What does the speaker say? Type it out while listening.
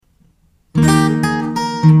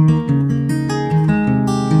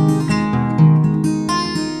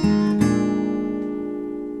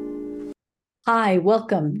Hi,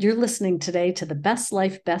 welcome. You're listening today to the Best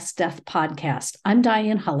Life, Best Death podcast. I'm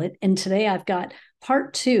Diane Hullett, and today I've got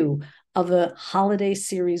part two of a holiday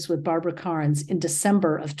series with Barbara Karnes in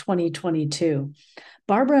December of 2022.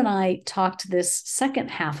 Barbara and I talked this second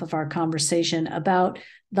half of our conversation about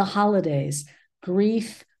the holidays,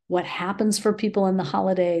 grief, what happens for people in the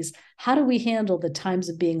holidays, how do we handle the times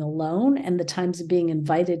of being alone and the times of being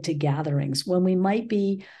invited to gatherings when we might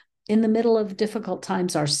be in the middle of difficult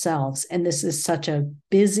times ourselves. And this is such a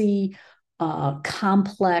busy,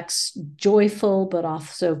 complex, joyful, but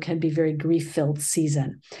also can be very grief filled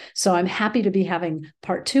season. So I'm happy to be having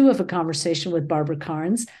part two of a conversation with Barbara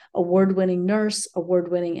Karnes, award winning nurse,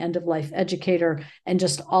 award winning end of life educator, and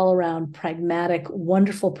just all around pragmatic,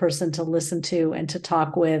 wonderful person to listen to and to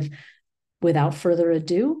talk with. Without further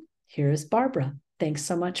ado, here's Barbara. Thanks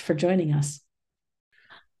so much for joining us.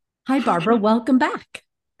 Hi, Barbara. Welcome back.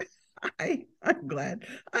 I'm glad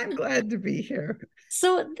to be here.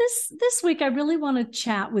 So this week I really want to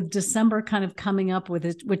chat with December kind of coming up with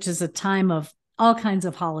it, which is a time of all kinds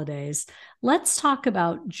of holidays. Let's talk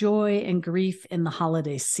about joy and grief in the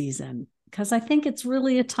holiday season, because I think it's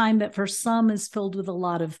really a time that for some is filled with a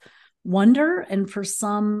lot of wonder, and for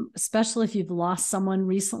some, especially if you've lost someone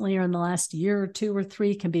recently or in the last year or two or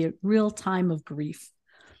three, can be a real time of grief.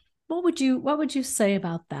 What would you say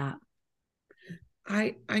about that?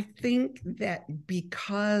 I think that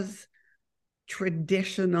because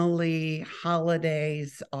traditionally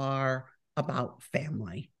holidays are about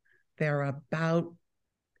family, they're about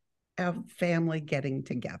a family getting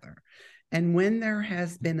together. And when there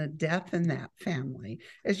has been a death in that family,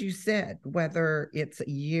 as you said, whether it's a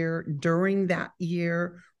year during that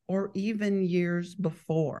year or even years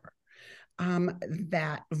before,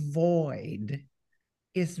 that void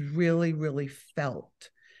is really, really felt.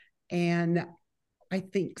 And I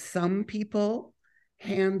think some people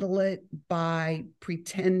handle it by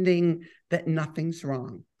pretending that nothing's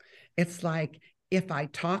wrong. It's like if I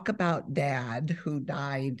talk about dad who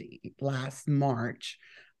died last March,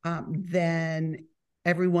 then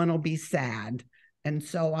everyone will be sad. And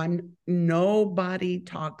so nobody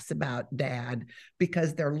talks about dad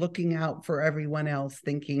because they're looking out for everyone else,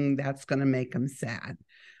 thinking that's going to make them sad.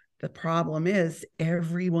 The problem is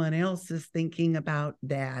everyone else is thinking about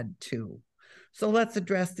dad too. So let's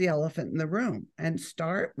address the elephant in the room and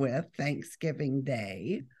start with Thanksgiving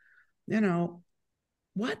Day.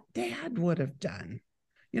 What dad would have done.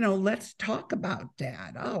 Let's talk about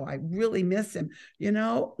dad. Oh, I really miss him.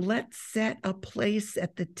 Let's set a place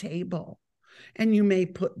at the table. And you may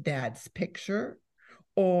put dad's picture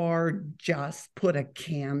or just put a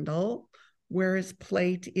candle where his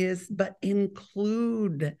plate is, but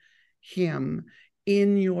include him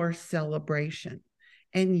in your celebration.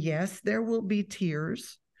 And yes, there will be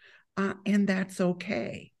tears, and that's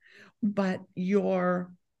okay. But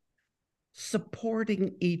you're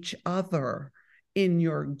supporting each other in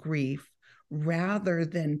your grief rather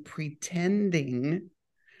than pretending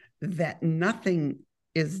that nothing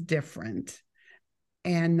is different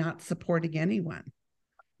and not supporting anyone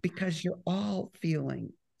because you're all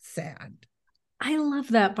feeling sad. I love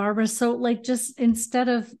that, Barbara. So, like, just instead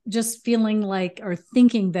of just feeling like or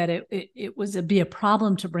thinking that it was be a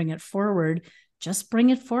problem to bring it forward, just bring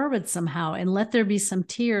it forward somehow and let there be some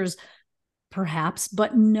tears, perhaps,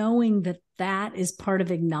 but knowing that that is part of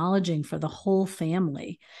acknowledging for the whole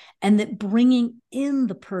family, and that bringing in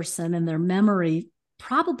the person and their memory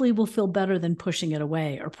probably will feel better than pushing it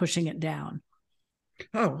away or pushing it down.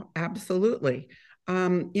 Oh, absolutely.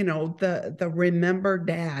 The remember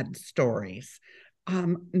dad stories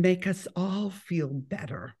make us all feel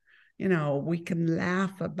better. We can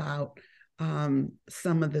laugh about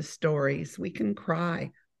some of the stories. We can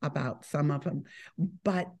cry about some of them,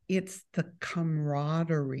 but it's the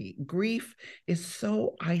camaraderie. Grief is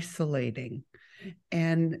so isolating.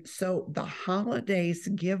 And so the holidays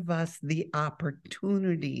give us the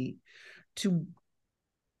opportunity to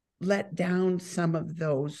let down some of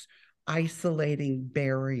those isolating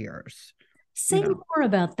barriers. Say more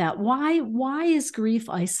about that. Why is grief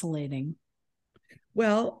isolating?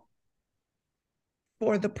 Well,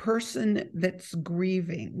 for the person that's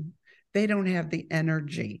grieving, they don't have the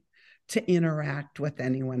energy to interact with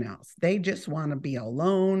anyone else. They just want to be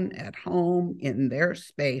alone at home in their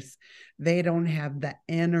space. They don't have the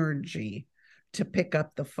energy to pick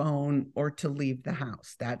up the phone or to leave the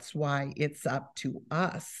house. That's why it's up to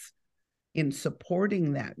us in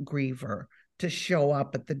supporting that griever to show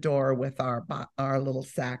up at the door with our little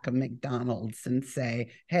sack of McDonald's and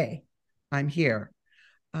say, "Hey, I'm here."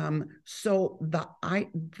 So the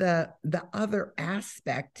other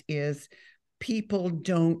aspect is people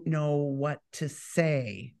don't know what to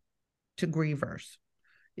say to grievers.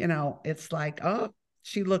 It's like, oh,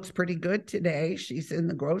 she looks pretty good today. She's in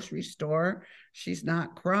the grocery store. She's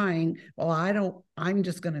not crying. Well, I'm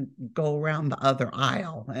just going to go around the other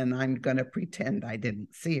aisle and I'm going to pretend I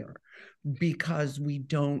didn't see her, because we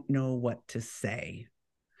don't know what to say.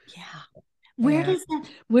 Yeah. And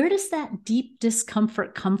Where does that deep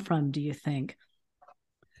discomfort come from, do you think?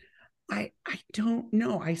 I don't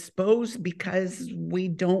know. I suppose because we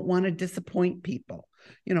don't want to disappoint people.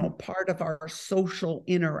 Part of our social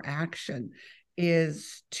interaction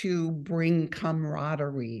is to bring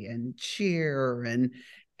camaraderie and cheer,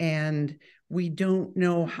 and we don't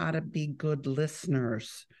know how to be good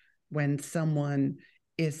listeners when someone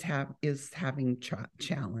is having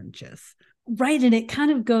challenges. Right. And it kind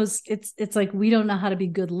of goes, it's like we don't know how to be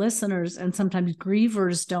good listeners. And sometimes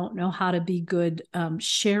grievers don't know how to be good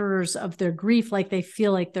sharers of their grief. Like they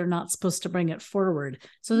feel like they're not supposed to bring it forward.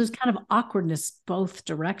 So there's kind of awkwardness both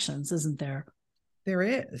directions, isn't there? There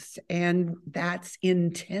is. And that's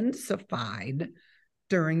intensified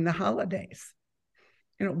during the holidays,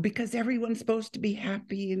 because everyone's supposed to be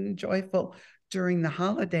happy and joyful during the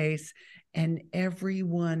holidays. And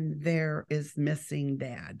everyone there is missing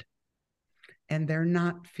dad, and they're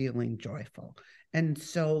not feeling joyful. And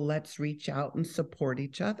so let's reach out and support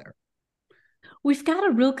each other. We've got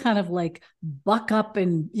a real kind of like buck up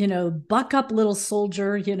and, buck up little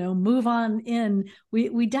soldier, move on in.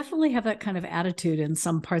 We definitely have that kind of attitude in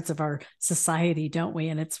some parts of our society, don't we?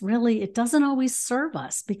 And it doesn't always serve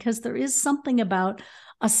us, because there is something about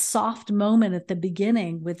a soft moment at the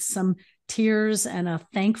beginning with some tears and a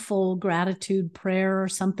thankful gratitude prayer or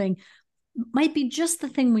something might be just the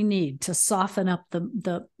thing we need to soften up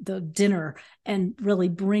the dinner and really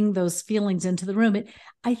bring those feelings into the room.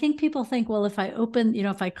 I think people think, well, if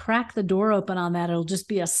I crack the door open on that, it'll just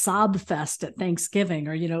be a sob fest at Thanksgiving,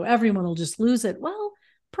 or, everyone will just lose it. Well,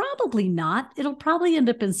 probably not. It'll probably end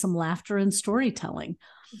up in some laughter and storytelling.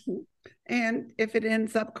 And if it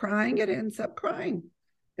ends up crying, it ends up crying.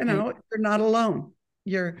 Right. You're not alone.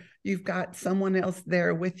 You've got someone else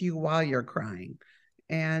there with you while you're crying.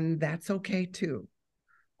 And that's okay too.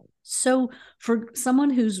 So for someone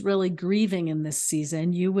who's really grieving in this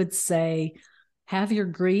season, you would say, have your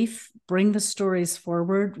grief, bring the stories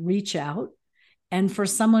forward, reach out. And for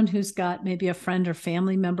someone who's got maybe a friend or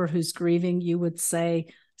family member who's grieving, you would say,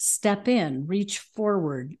 step in, reach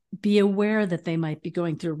forward, be aware that they might be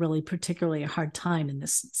going through really particularly a hard time in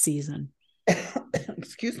this season.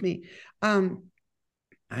 Excuse me.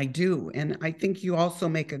 I do. And I think you also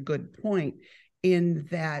make a good point in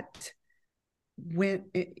that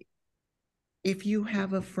if you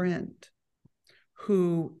have a friend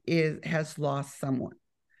who has lost someone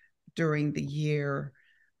during the year,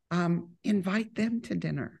 invite them to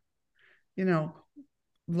dinner.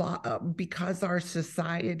 Because our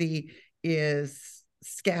society is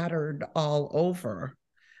scattered all over,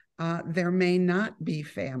 there may not be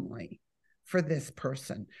family for this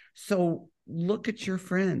person. So look at your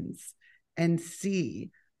friends and see,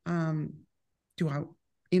 do I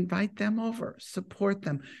invite them over, support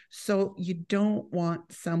them? So you don't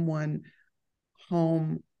want someone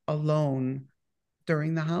home alone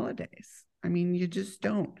during the holidays. I mean, you just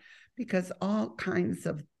don't, because all kinds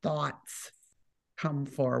of thoughts come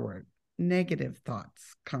forward, negative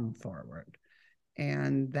thoughts come forward.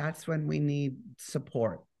 And that's when we need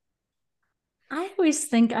support. I always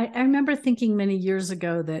think, I remember thinking many years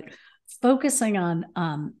ago that focusing on,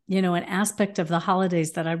 an aspect of the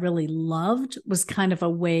holidays that I really loved was kind of a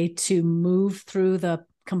way to move through the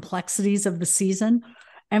complexities of the season.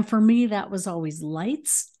 And for me, that was always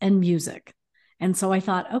lights and music. And so I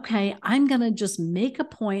thought, okay, I'm going to just make a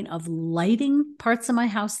point of lighting parts of my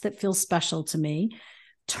house that feel special to me,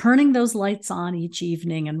 turning those lights on each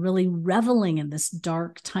evening and really reveling in this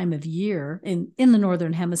dark time of year in the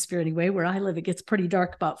Northern Hemisphere anyway. Where I live, it gets pretty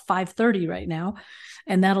dark about 5:30 right now.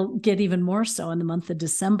 And that'll get even more so in the month of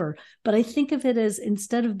December. But I think of it as,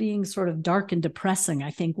 instead of being sort of dark and depressing, I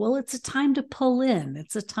think, well, it's a time to pull in.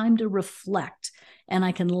 It's a time to reflect. And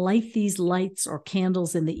I can light these lights or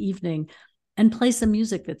candles in the evening and play some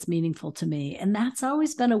music that's meaningful to me. And that's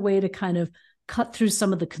always been a way to kind of cut through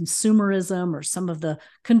some of the consumerism or some of the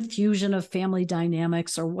confusion of family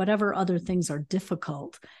dynamics or whatever other things are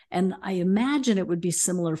difficult. And I imagine it would be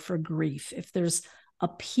similar for grief. If there's a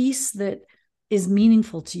piece that is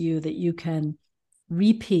meaningful to you that you can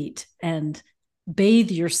repeat and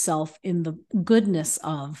bathe yourself in the goodness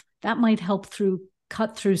of, that might help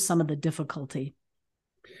cut through some of the difficulty.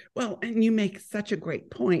 Well, and you make such a great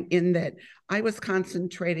point in that I was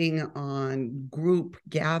concentrating on group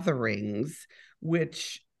gatherings,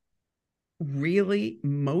 which really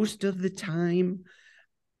most of the time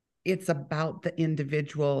it's about the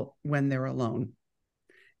individual when they're alone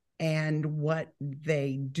and what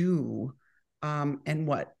they do, and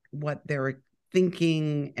what they're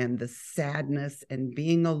thinking, and the sadness and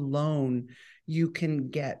being alone. You can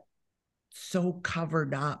get so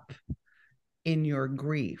covered up in your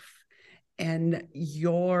grief, and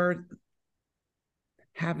you're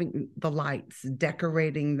having the lights,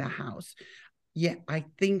 decorating the house. Yeah, I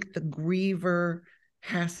think the griever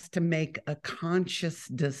has to make a conscious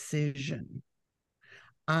decision.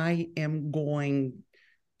 I am going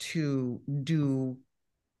to do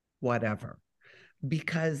whatever,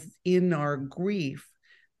 because in our grief,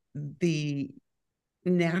 the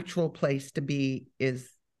natural place to be is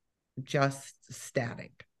just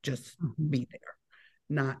static, just be there,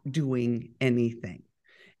 not doing anything.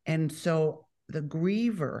 And so the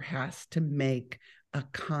griever has to make a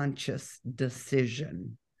conscious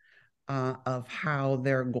decision of how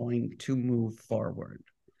they're going to move forward.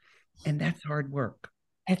 And that's hard work.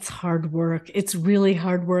 It's hard work. It's really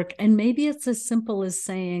hard work. And maybe it's as simple as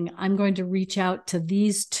saying, I'm going to reach out to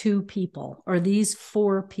these 2 people or these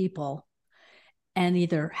 4 people and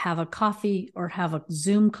either have a coffee or have a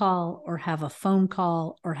Zoom call or have a phone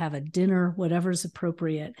call or have a dinner, whatever's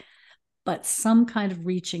appropriate, but some kind of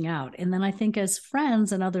reaching out. And then I think as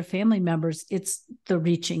friends and other family members, it's the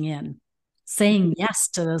reaching in, saying yes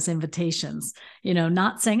to those invitations,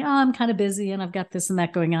 not saying, oh, I'm kind of busy and I've got this and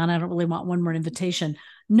that going on. I don't really want one more invitation.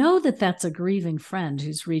 Know that that's a grieving friend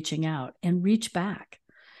who's reaching out, and reach back.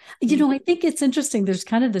 I think it's interesting. There's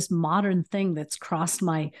kind of this modern thing that's crossed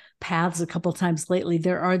my paths a couple of times lately.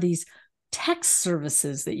 There are these text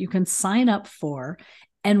services that you can sign up for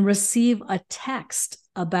and receive a text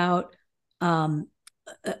about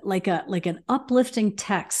like an uplifting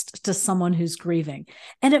text to someone who's grieving.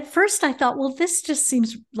 And at first I thought, well, this just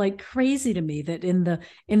seems like crazy to me that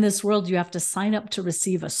in this world you have to sign up to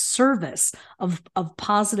receive a service of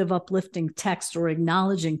positive uplifting text or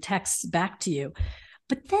acknowledging texts back to you.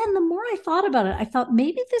 But then the more I thought about it, I thought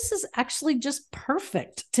maybe this is actually just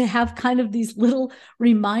perfect to have kind of these little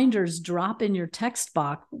reminders drop in your text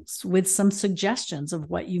box with some suggestions of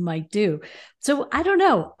what you might do. So I don't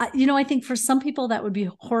know. I think for some people that would be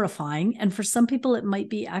horrifying. And for some people, it might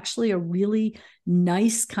be actually a really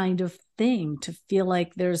nice kind of thing to feel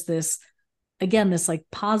like there's this like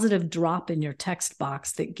positive drop in your text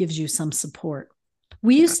box that gives you some support.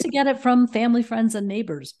 We used to get it from family, friends, and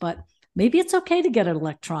neighbors, but maybe it's okay to get it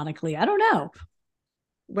electronically. I don't know.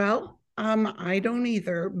 Well, I don't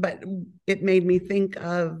either, but it made me think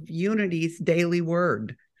of Unity's daily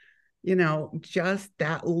word, just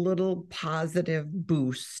that little positive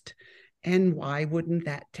boost. And why wouldn't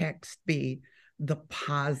that text be the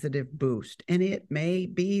positive boost? And it may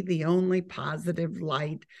be the only positive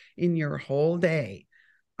light in your whole day.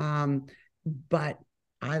 But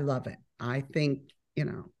I love it. I think,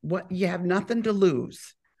 what you have nothing to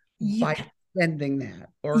lose by sending that,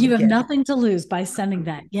 or you have nothing to lose by sending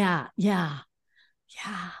that. Yeah.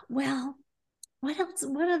 Well, what else?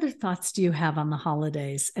 What other thoughts do you have on the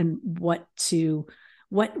holidays and what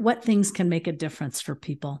things can make a difference for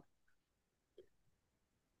people?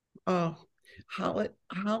 Oh,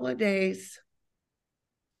 holidays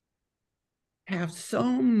have so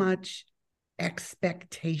much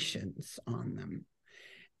expectations on them.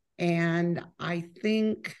 And I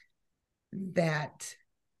think that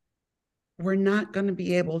we're not going to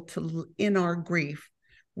be able to, in our grief,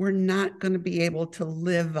 we're not going to be able to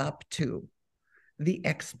live up to the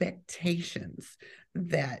expectations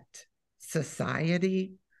that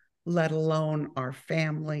society, let alone our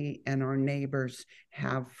family and our neighbors,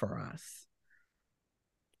 have for us.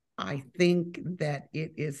 I think that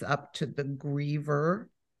it is up to the griever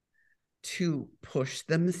to push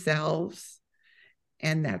themselves,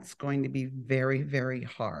 and that's going to be very, very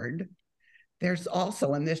hard. There's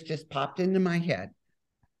also, and this just popped into my head,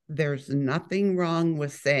 there's nothing wrong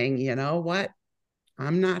with saying, you know what?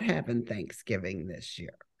 I'm not having Thanksgiving this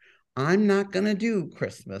year. I'm not going to do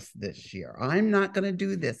Christmas this year. I'm not going to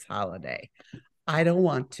do this holiday. I don't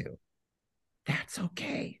want to. That's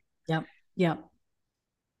okay. Yep.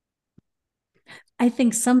 I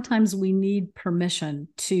think sometimes we need permission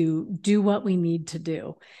to do what we need to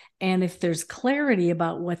do. And if there's clarity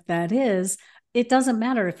about what that is, it doesn't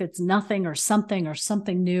matter if it's nothing or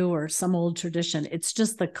something new or some old tradition. It's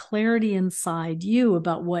just the clarity inside you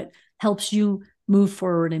about what helps you move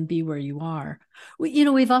forward and be where you are. We've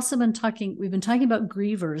been talking about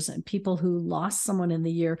grievers and people who lost someone in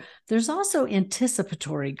the year. There's also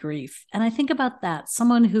anticipatory grief. And I think about that,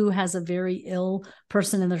 someone who has a very ill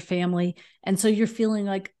person in their family. And so you're feeling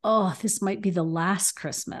like, oh, this might be the last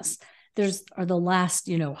Christmas. Or the last,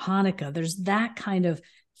 Hanukkah. There's that kind of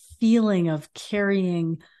feeling of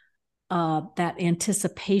carrying that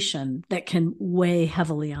anticipation that can weigh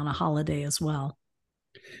heavily on a holiday as well.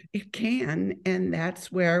 It can, and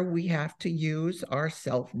that's where we have to use our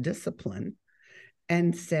self-discipline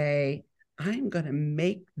and say, I'm going to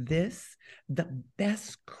make this the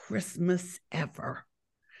best Christmas ever.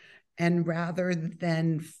 And rather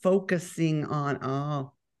than focusing on,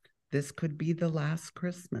 oh, this could be the last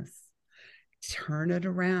Christmas, turn it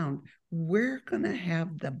around. We're going to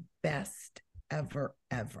have the best ever,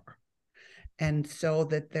 ever. And so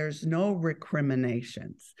that there's no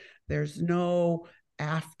recriminations, there's no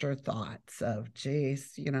afterthoughts of,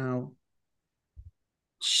 geez,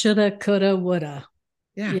 Shoulda, coulda, woulda.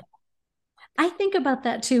 yeah. I think about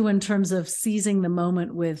that too in terms of seizing the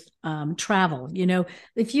moment with travel.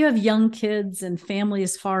 If you have young kids and family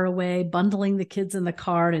is far away, bundling the kids in the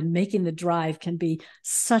car and making the drive can be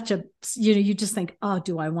such a, you just think, oh,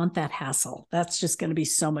 do I want that hassle? That's just going to be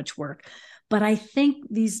so much work. But I think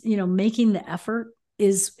these, making the effort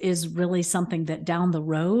is really something that down the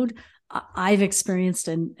road I've experienced,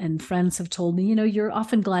 and friends have told me, you're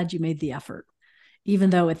often glad you made the effort, even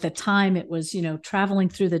though at the time it was, traveling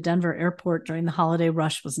through the Denver airport during the holiday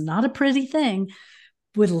rush was not a pretty thing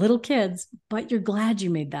with little kids, but you're glad you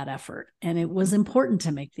made that effort. And it was important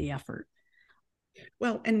to make the effort.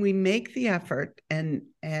 Well, and we make the effort and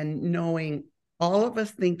knowing, all of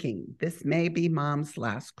us thinking this may be mom's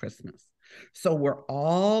last Christmas. So we're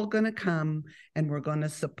all going to come and we're going to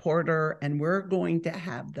support her and we're going to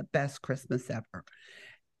have the best Christmas ever.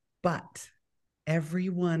 But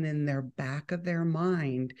everyone in their back of their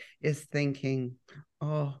mind is thinking,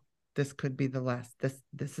 oh, this could be the last,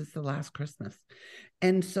 this is the last Christmas.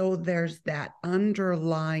 And so there's that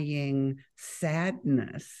underlying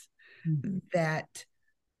sadness that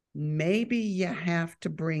maybe you have to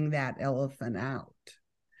bring that elephant out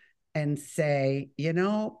and say,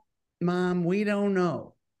 Mom, we don't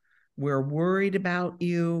know. We're worried about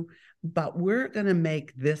you, but we're going to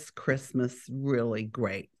make this Christmas really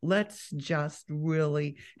great. Let's just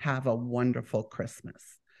really have a wonderful Christmas.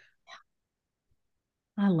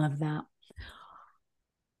 I love that.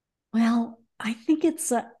 Well, I think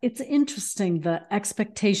it's interesting, the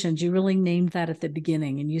expectations. You really named that at the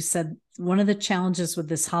beginning, and you said one of the challenges with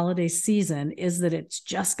this holiday season is that it's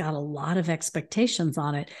just got a lot of expectations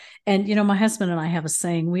on it. And my husband and I have a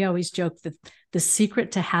saying. We always joke that the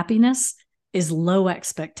secret to happiness is low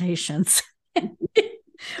expectations.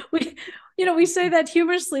 We say that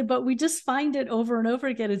humorously, but we just find it over and over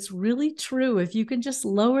again. It's really true. If you can just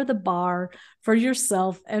lower the bar for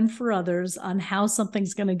yourself and for others on how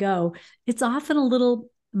something's going to go, it's often a little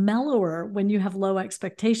mellower when you have low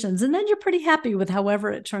expectations. And then you're pretty happy with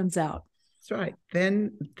however it turns out. That's right.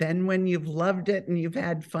 Then when you've loved it and you've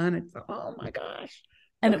had fun, it's, oh my gosh.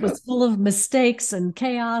 And it was full of mistakes and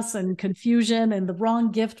chaos and confusion, and the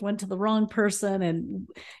wrong gift went to the wrong person. And,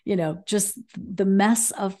 just the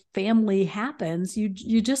mess of family happens. You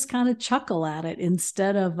just kind of chuckle at it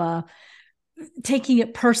instead of taking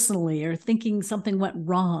it personally or thinking something went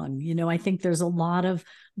wrong. I think there's a lot of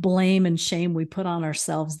blame and shame we put on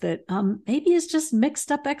ourselves that maybe is just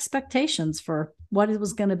mixed up expectations for what it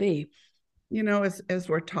was going to be. As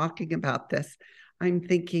we're talking about this, I'm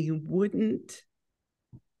thinking,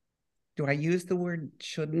 do I use the word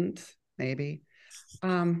shouldn't? Maybe.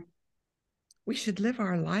 We should live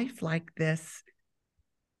our life like this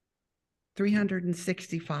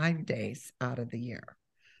 365 days out of the year,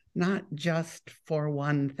 not just for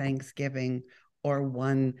one Thanksgiving or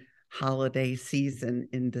one holiday season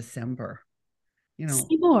in December.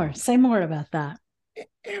 Say more about that.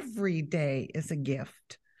 Every day is a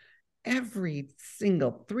gift. Every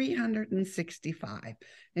single 365,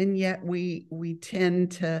 and yet we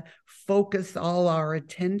tend to focus all our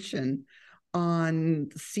attention on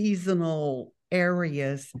seasonal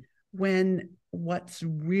areas when what's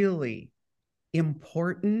really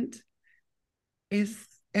important is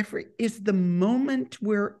the moment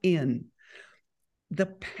we're in. The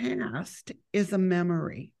past is a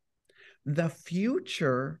memory, the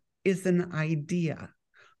future is an idea.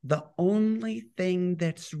 The only thing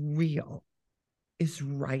that's real is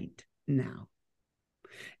right now.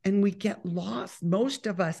 And we get lost. Most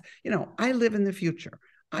of us, I live in the future.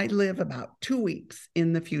 I live about 2 weeks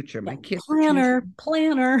in the future. My kids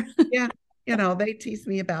planner. Yeah, they tease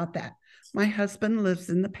me about that. My husband lives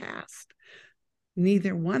in the past.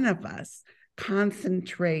 Neither one of us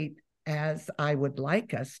concentrate as I would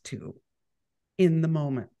like us to in the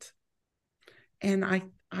moment. And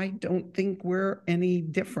I don't think we're any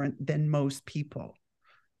different than most people.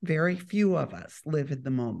 Very few of us live in the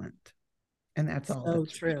moment. And that's all So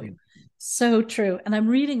that's true. really. So true. And I'm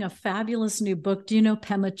reading a fabulous new book. Do you know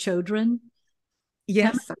Pema Chodron?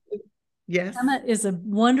 Yes. Yes. Pema is a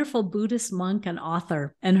wonderful Buddhist monk and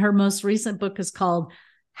author, and her most recent book is called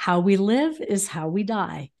How We Live is How We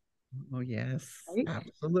Die. Oh, yes, Right?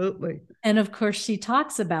 absolutely. And of course, she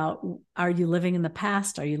talks about, are you living in the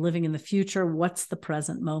past? Are you living in the future? What's the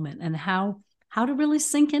present moment? And how to really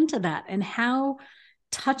sink into that, and how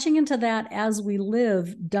touching into that as we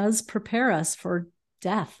live does prepare us for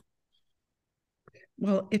death.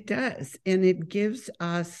 Well, it does. And it gives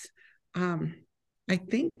us, I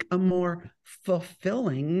think, a more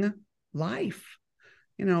fulfilling life.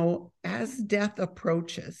 As death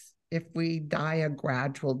approaches, if we die a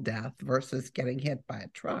gradual death versus getting hit by a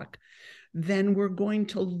truck, then we're going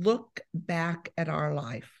to look back at our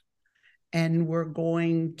life and we're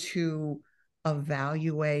going to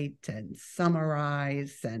evaluate and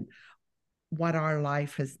summarize and what our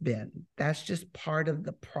life has been. That's just part of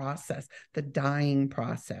the process. The dying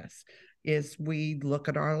process is we look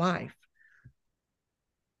at our life.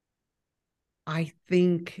 I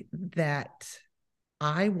think that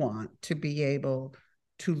I want to be able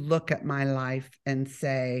to look at my life and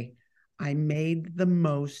say, I made the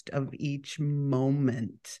most of each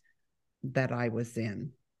moment that I was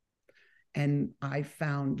in. And I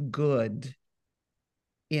found good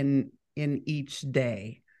in each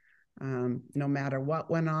day, no matter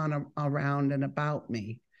what went on around and about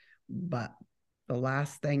me. But the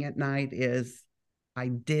last thing at night is I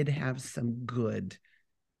did have some good,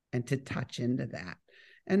 and to touch into that.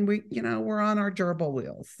 And we're on our gerbil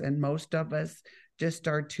wheels, and most of us just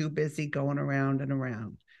are too busy going around and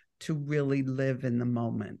around to really live in the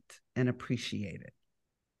moment and appreciate it.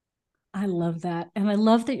 I love that. And I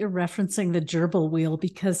love that you're referencing the gerbil wheel,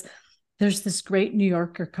 because there's this great New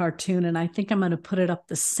Yorker cartoon, and I think I'm going to put it up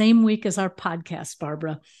the same week as our podcast,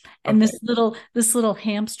 Barbara. And Okay. this little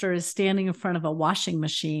hamster is standing in front of a washing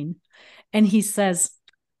machine, and he says,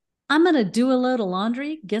 I'm going to do a load of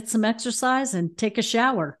laundry, get some exercise, and take a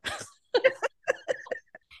shower.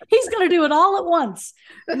 He's going to do it all at once.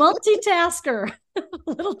 Multitasker,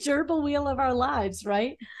 little gerbil wheel of our lives,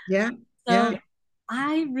 right? Yeah. So Yeah.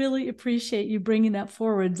 I really appreciate you bringing that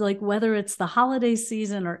forward. Like, whether it's the holiday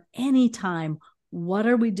season or any time, what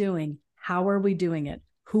are we doing? How are we doing it?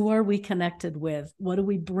 Who are we connected with? What do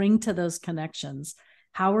we bring to those connections?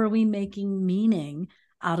 How are we making meaning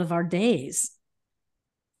out of our days?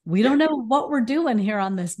 We don't know what we're doing here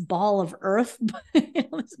on this ball of earth,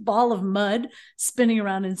 this ball of mud spinning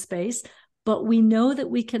around in space, but we know that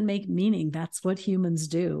we can make meaning. That's what humans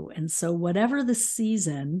do. And so, whatever the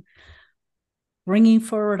season, bringing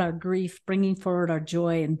forward our grief, bringing forward our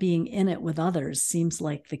joy, and being in it with others seems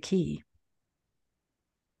like the key.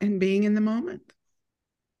 And being in the moment,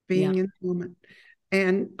 Yeah. in the moment.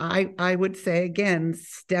 And I would say again,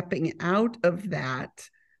 stepping out of that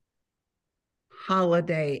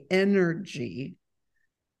holiday energy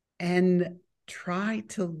and try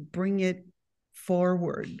to bring it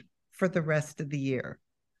forward for the rest of the year.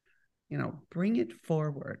 Bring it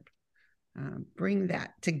forward. Bring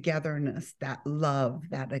that togetherness, that love,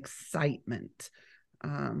 that excitement.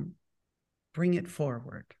 Bring it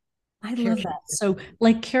forward. I love that. So,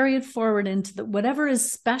 like, carry it forward into whatever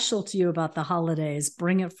is special to you about the holidays,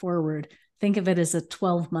 bring it forward. Think of it as a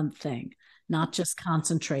 12-month thing, not just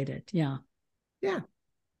concentrated. Yeah. Yeah.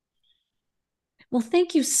 Well,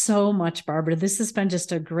 thank you so much, Barbara. This has been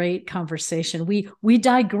just a great conversation. We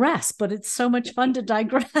digress, but it's so much fun to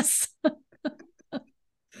digress.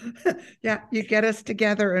 Yeah, you get us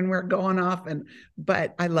together and we're going off,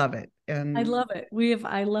 but I love it. And I love it.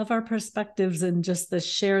 I love our perspectives and just the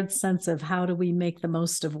shared sense of how do we make the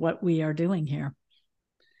most of what we are doing here.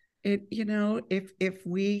 If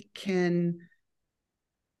we can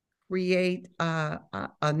create a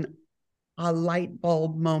light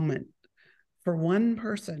bulb moment for one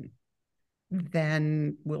person,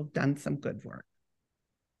 then we've done some good work.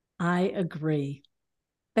 I agree.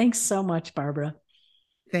 Thanks so much, Barbara.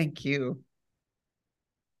 Thank you.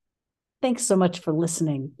 Thanks so much for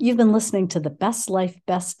listening. You've been listening to the Best Life,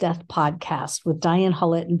 Best Death podcast with Diane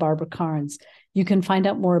Hullett and Barbara Karnes. You can find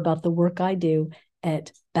out more about the work I do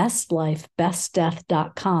at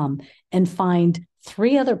bestlifebestdeath.com and find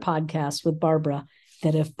 3 other podcasts with Barbara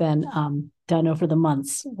that have been done over the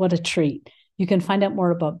months. What a treat. You can find out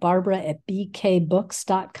more about Barbara at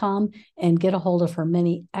bkbooks.com and get a hold of her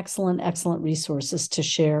many excellent, excellent resources to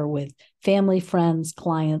share with family, friends,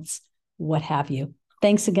 clients, what have you.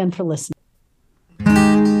 Thanks again for listening.